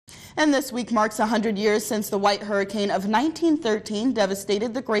And this week marks 100 years since the White Hurricane of 1913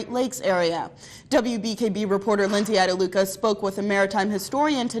 devastated the Great Lakes area. WBKB reporter Lindsay Iadeluca spoke with a maritime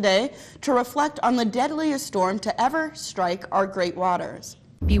historian today to reflect on the deadliest storm to ever strike our great waters.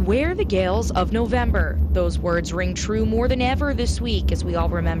 Beware the gales of November. Those words ring true more than ever this week as we all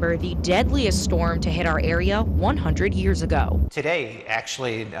remember the deadliest storm to hit our area 100 years ago. Today,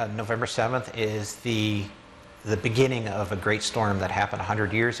 actually, November 7th is the beginning of a great storm that happened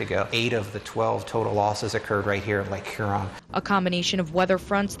 100 years ago. 8 of the 12 total losses occurred right here in Lake Huron. A combination of weather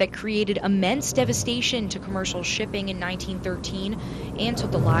fronts that created immense devastation to commercial shipping in 1913 and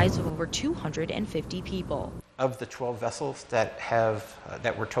took the lives of over 250 people. Of the 12 vessels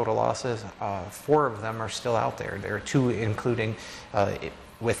that were total losses, 4 of them are still out there. There are 2 including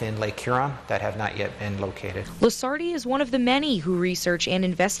within Lake Huron that have not yet been located. Lasardi is one of the many who research and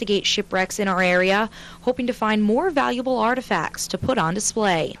investigate shipwrecks in our area, hoping to find more valuable artifacts to put on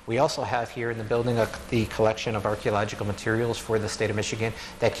display. We also have here in the building the collection of archaeological materials for the state of Michigan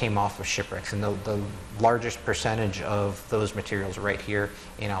that came off of shipwrecks, and the largest percentage of those materials right here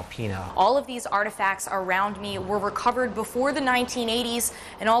in Alpena. All of these artifacts around me were recovered before the 1980s,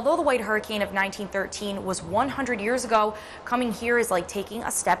 and although the White Hurricane of 1913 was 100 years ago, coming here is like taking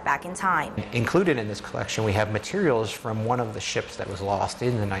a step back in time. Included in this collection, we have materials from one of the ships that was lost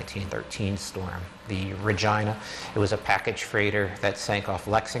in the 1913 storm, the Regina. It was a package freighter that sank off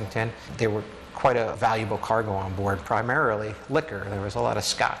Lexington. There were quite a valuable cargo on board, primarily liquor. There was a lot of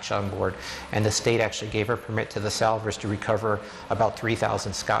scotch on board, and the state actually gave a permit to the salvors to recover about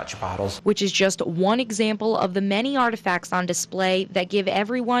 3,000 scotch bottles. Which is just one example of the many artifacts on display that give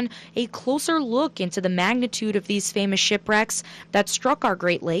everyone a closer look into the magnitude of these famous shipwrecks that struck our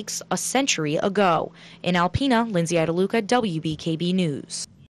Great Lakes a century ago. In Alpena, Lindsay Iadeluca, WBKB News.